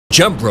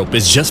Jump rope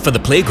is just for the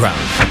playground.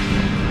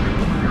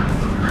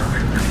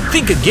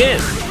 Think again.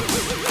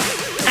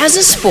 As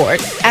a sport,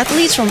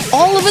 athletes from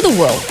all over the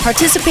world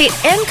participate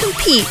and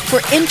compete for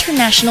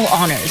international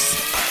honors.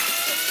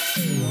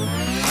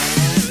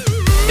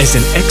 As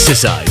an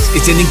exercise,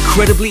 it's an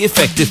incredibly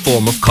effective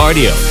form of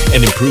cardio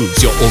and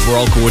improves your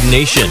overall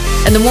coordination.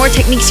 And the more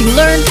techniques you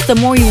learn, the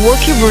more you work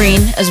your brain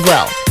as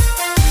well.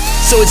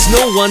 So it's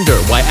no wonder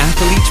why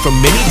athletes from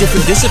many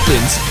different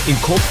disciplines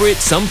incorporate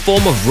some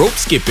form of rope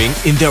skipping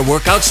in their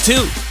workouts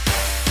too.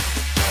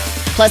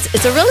 Plus,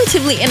 it's a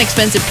relatively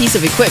inexpensive piece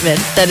of equipment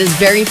that is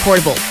very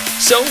portable.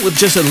 So with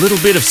just a little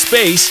bit of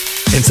space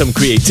and some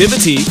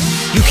creativity,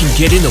 you can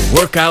get in a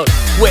workout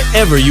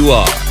wherever you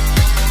are.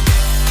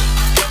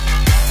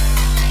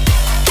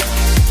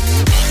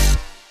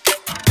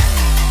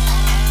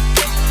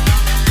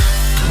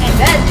 And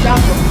that's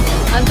jump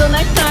rope. Until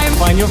next time,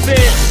 Find your fit.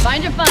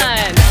 find your fun.